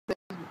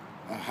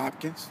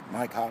Hopkins,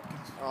 Mike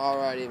Hopkins.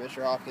 Alrighty,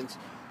 Mr. Hopkins.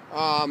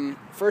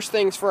 First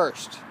things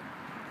first.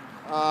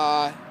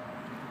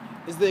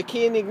 Is the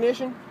key in the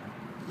ignition?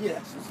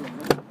 Yes.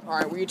 All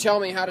right. Will you tell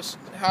me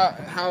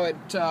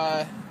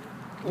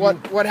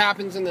what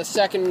happens in the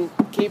second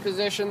key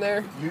position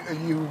there?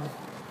 You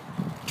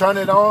turn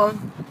it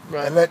on,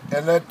 right,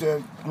 and let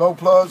the glow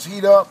plugs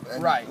heat up.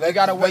 And right. You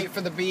got to wait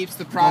for the beeps,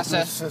 the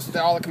process,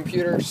 all the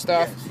computer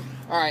stuff. Yes.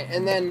 All right,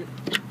 and then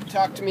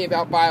talk to me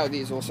about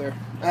biodiesel, sir.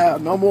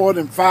 No more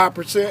than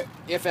 5%,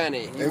 if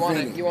any. You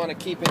want to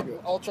keep it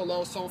ultra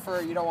low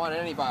sulfur. You don't want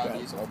any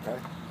biodiesel. Okay.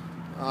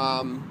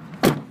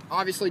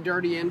 Obviously,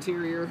 dirty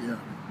interior. Yeah.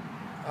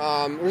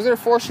 Was there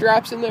 4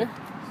 straps in there?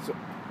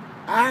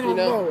 I don't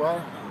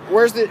know.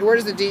 Where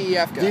does the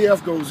DEF go?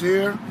 DEF goes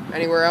here.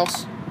 Anywhere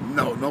else?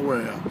 No,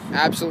 nowhere else.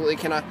 Absolutely.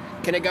 Can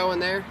it go in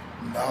there?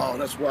 No,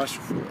 that's washer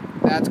fluid.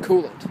 That's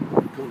coolant.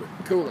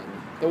 Coolant.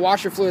 The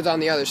washer fluid's on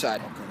the other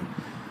side. Okay.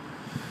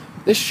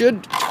 This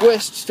should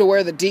twist to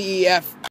where the DEF